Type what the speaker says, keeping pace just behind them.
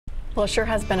Well, it sure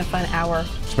has been a fun hour.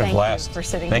 It's been a blast. Thank you for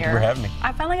sitting Thank here. you for having me.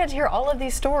 I finally got to hear all of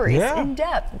these stories in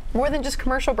depth, more than just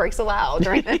commercial breaks allowed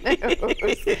during the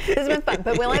news. This has been fun,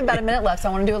 but we only have about a minute left, so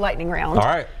I want to do a lightning round. All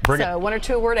right, bring it. So 1 or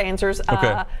 2 word answers.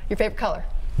 Okay. Your favorite color?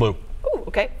 Blue. Ooh,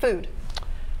 okay. Food.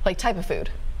 Like type of food.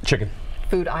 Chicken.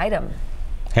 Food item.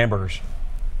 Hamburgers.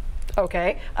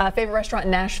 Okay. Favorite restaurant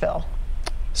in Nashville?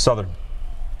 Southern.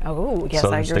 Oh, yes,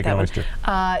 Southern I agree with that steak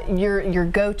one. Your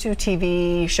go-to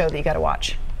TV show that you got to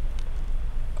watch?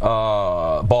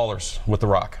 Ballers with The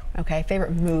Rock. Okay.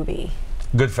 Favorite movie?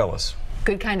 Goodfellas.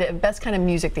 Best kind of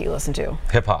music that you listen to?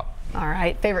 Hip hop. All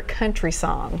right. Favorite country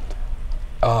song?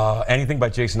 Anything by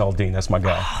Jason Aldean. That's my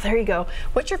guy. Oh, there you go.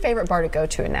 What's your favorite bar to go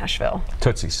to in Nashville?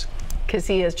 Tootsie's. Because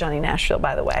he is Johnny Nashville,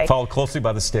 by the way. Followed closely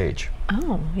by The Stage.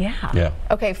 Oh, yeah. Yeah.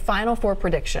 Okay, Final Four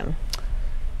prediction.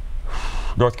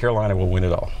 North Carolina will win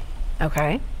it all.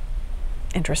 Okay.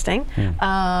 Interesting. What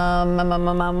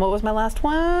was my last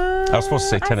one? I was supposed to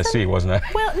say Tennessee, wasn't I?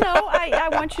 Well, no, I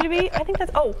want you to be. I think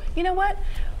that's. Oh, you know what?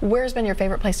 Where's been your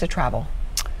favorite place to travel?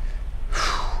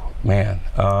 Man,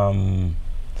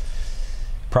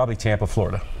 probably Tampa,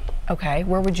 Florida. Okay.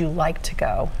 Where would you like to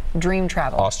go? Dream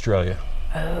travel. Australia.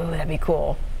 Oh, that'd be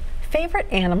cool.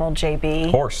 Favorite animal,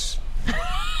 JB? Horse.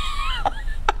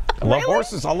 I love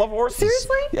horses. I love horses.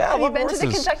 Seriously? Yeah, I love horses. Have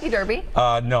you been to the Kentucky Derby?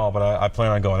 No, but I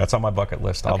plan on going. That's on my bucket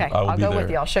list. Okay, I'll go with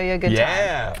you. I'll show you a good time.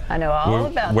 Yeah. I know all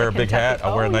about Wear the a big Kentucky. hat.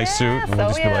 I'll wear a nice suit, and we'll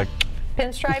just be like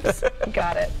pinstripes.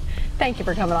 Got it. Thank you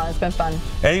for coming on. It's been fun.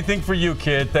 Anything for you,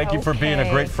 kid. Thank you for being a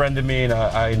great friend to me, and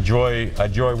I enjoy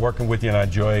working with you, and I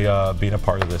enjoy being a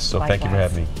part of this. So thank you for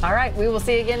having me. All right, we will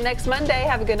see you again next Monday.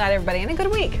 Have a good night, everybody, and a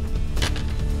good week.